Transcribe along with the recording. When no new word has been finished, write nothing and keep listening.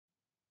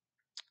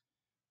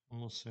And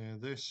we'll say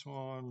this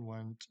one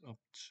went up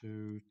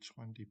to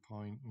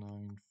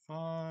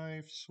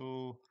 20.95,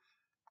 so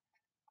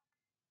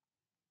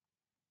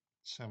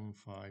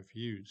 75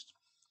 used.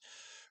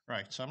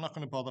 Right, so I'm not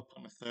going to bother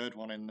putting a third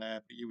one in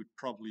there, but you would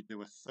probably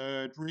do a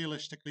third.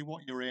 Realistically,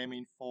 what you're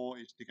aiming for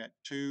is to get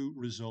two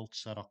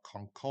results that are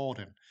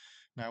concordant.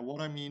 Now,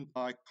 what I mean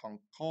by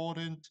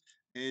concordant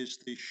is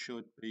they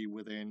should be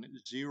within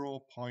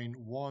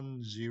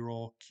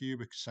 0.10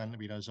 cubic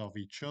centimeters of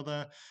each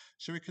other.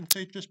 So we can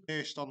say, just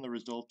based on the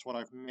results, what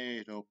I've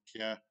made up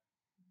here,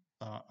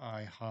 that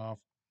I have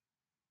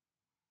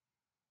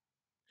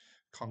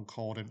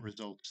concordant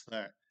results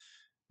there.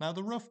 Now,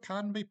 the rough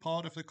can be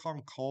part of the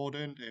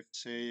concordant. If,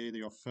 say,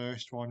 your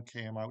first one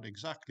came out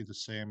exactly the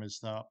same as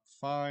that,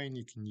 fine,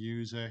 you can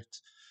use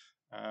it.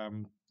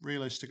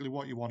 Realistically,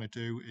 what you want to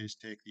do is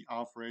take the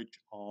average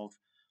of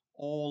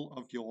all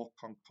of your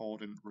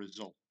concordant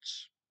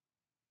results.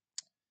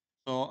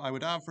 So I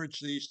would average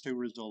these two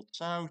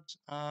results out,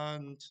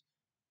 and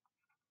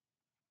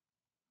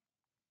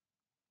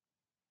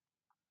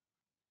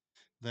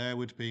there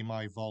would be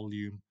my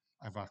volume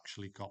I've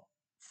actually got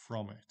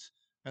from it.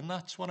 And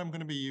that's what I'm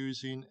going to be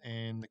using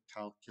in the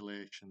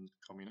calculations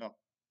coming up.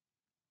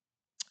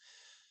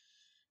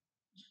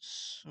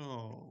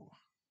 So,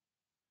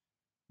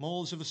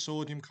 moles of a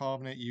sodium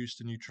carbonate used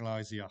to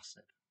neutralize the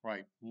acid.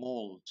 Right,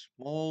 moles.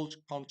 Moles,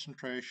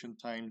 concentration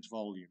times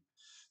volume.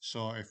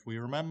 So if we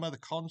remember the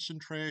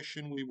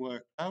concentration we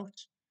worked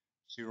out,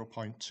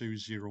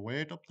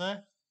 0.208 up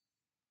there.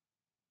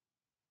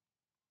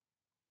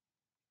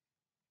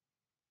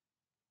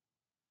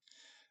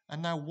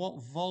 And now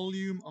what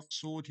volume of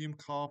sodium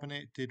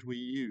carbonate did we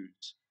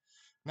use?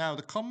 Now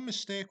the common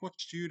mistake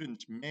what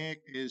students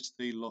make is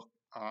they look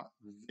at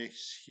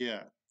this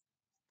here.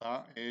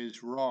 That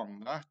is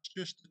wrong. That's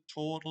just the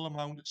total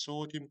amount of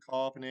sodium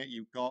carbonate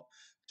you've got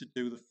to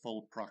do the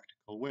full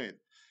practical with.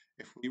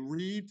 If we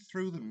read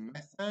through the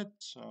method,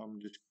 so I'm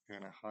just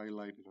going to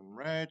highlight it in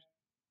red.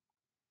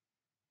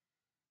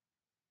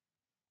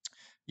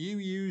 You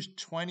used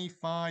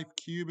 25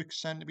 cubic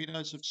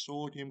centimeters of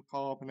sodium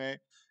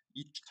carbonate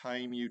each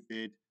time you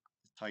did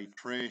the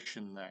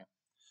titration there.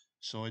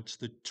 So it's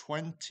the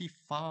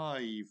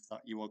 25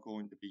 that you are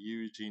going to be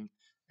using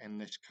in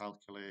this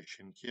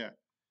calculation here.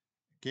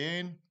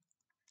 Again,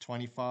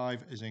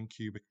 25 is in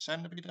cubic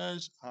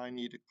centimeters. I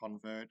need to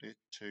convert it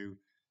to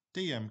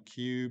dm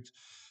cubed.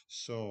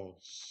 So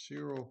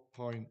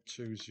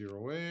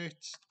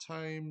 0.208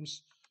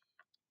 times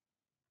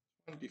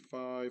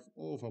 25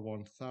 over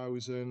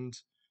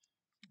 1000.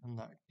 And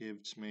that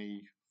gives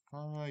me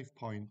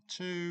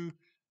 5.2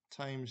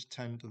 times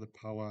 10 to the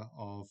power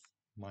of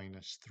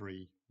minus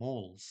 3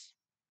 moles.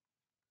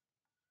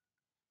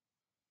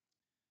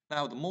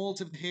 Now, the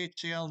moles of the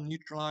HCl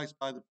neutralized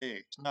by the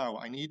base. Now,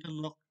 I need to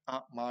look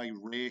at my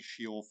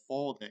ratio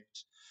for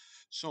this.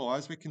 So,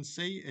 as we can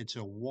see, it's a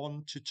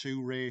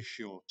 1:2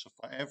 ratio. So,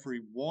 for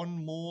every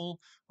 1 mole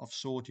of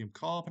sodium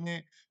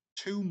carbonate,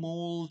 2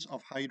 moles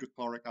of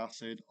hydrochloric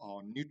acid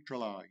are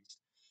neutralized.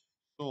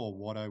 So,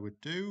 what I would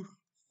do,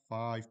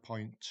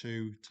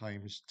 5.2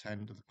 times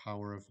 10 to the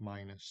power of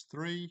minus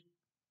 3.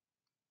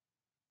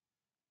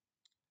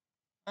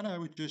 And I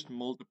would just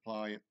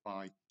multiply it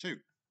by 2.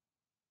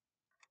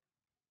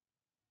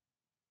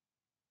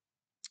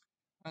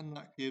 And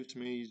that gives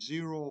me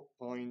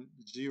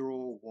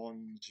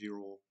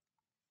 0.0104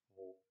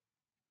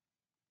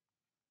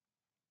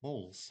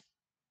 moles.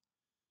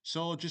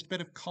 So just a bit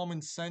of common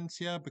sense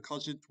here,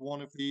 because it's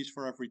one of these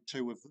for every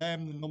 2 of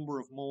them, the number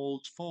of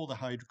moles for the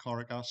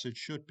hydrochloric acid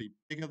should be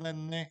bigger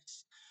than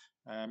this.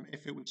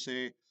 If it would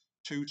say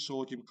 2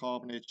 sodium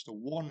carbonates to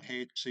 1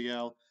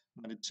 HCl,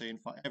 then it's saying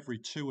for every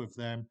 2 of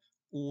them,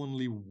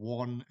 only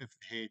 1 of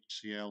the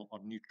HCl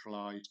are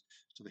neutralized,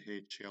 so the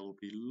HCl will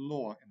be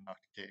lower in that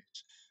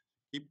case.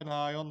 Keep an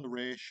eye on the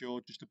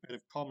ratio, just a bit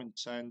of common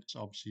sense.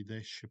 Obviously,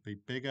 this should be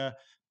bigger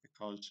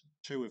because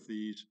 2 of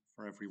these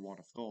for every 1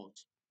 of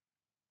those.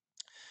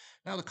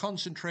 Now, the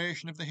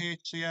concentration of the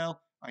HCl,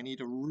 I need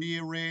to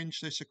rearrange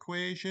this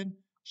equation.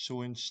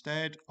 So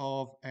instead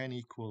of N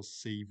equals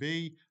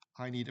CV,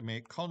 I need to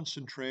make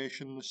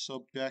concentration the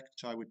subject.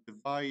 So I would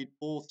divide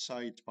both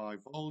sides by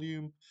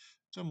volume,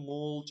 so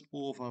moles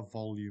over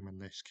volume in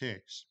this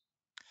case.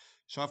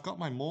 So I've got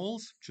my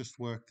moles, just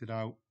worked it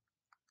out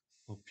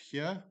up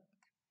here.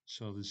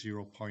 So the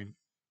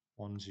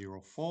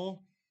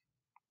 0.104.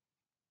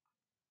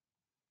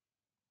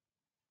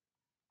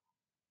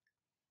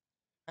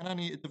 And I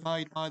need to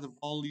divide by the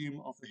volume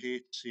of the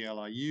HCl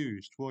I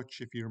used, which,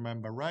 if you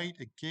remember right,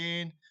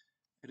 again,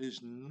 it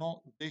is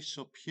not this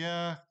up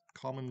here.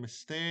 Common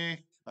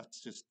mistake. That's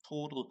just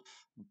total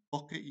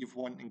bucket you've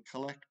went and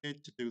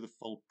collected to do the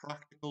full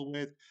practical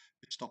with.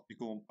 It stopped you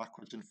going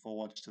backwards and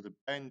forwards to the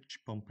bench,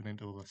 bumping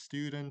into other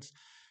students.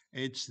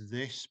 It's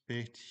this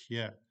bit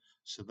here.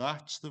 So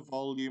that's the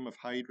volume of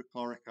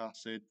hydrochloric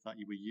acid that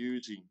you were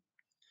using.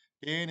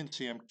 Again in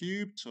cm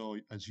cubed, so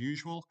as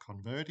usual,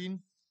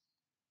 converting.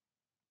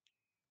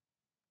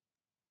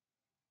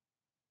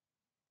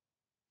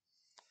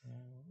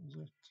 What is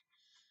it?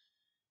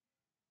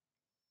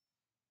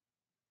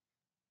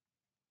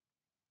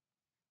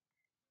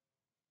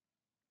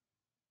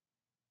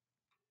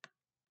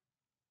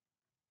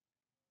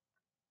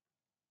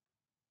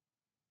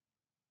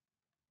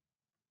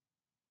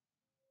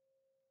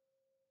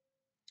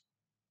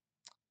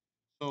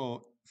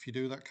 So if you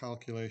do that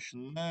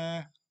calculation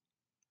there,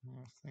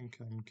 I think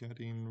I'm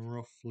getting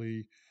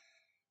roughly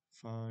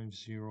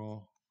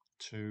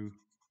 502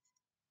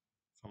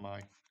 for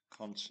my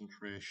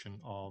concentration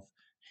of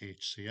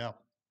HCl.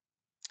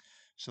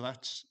 So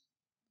that's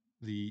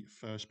the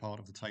first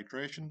part of the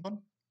titration done.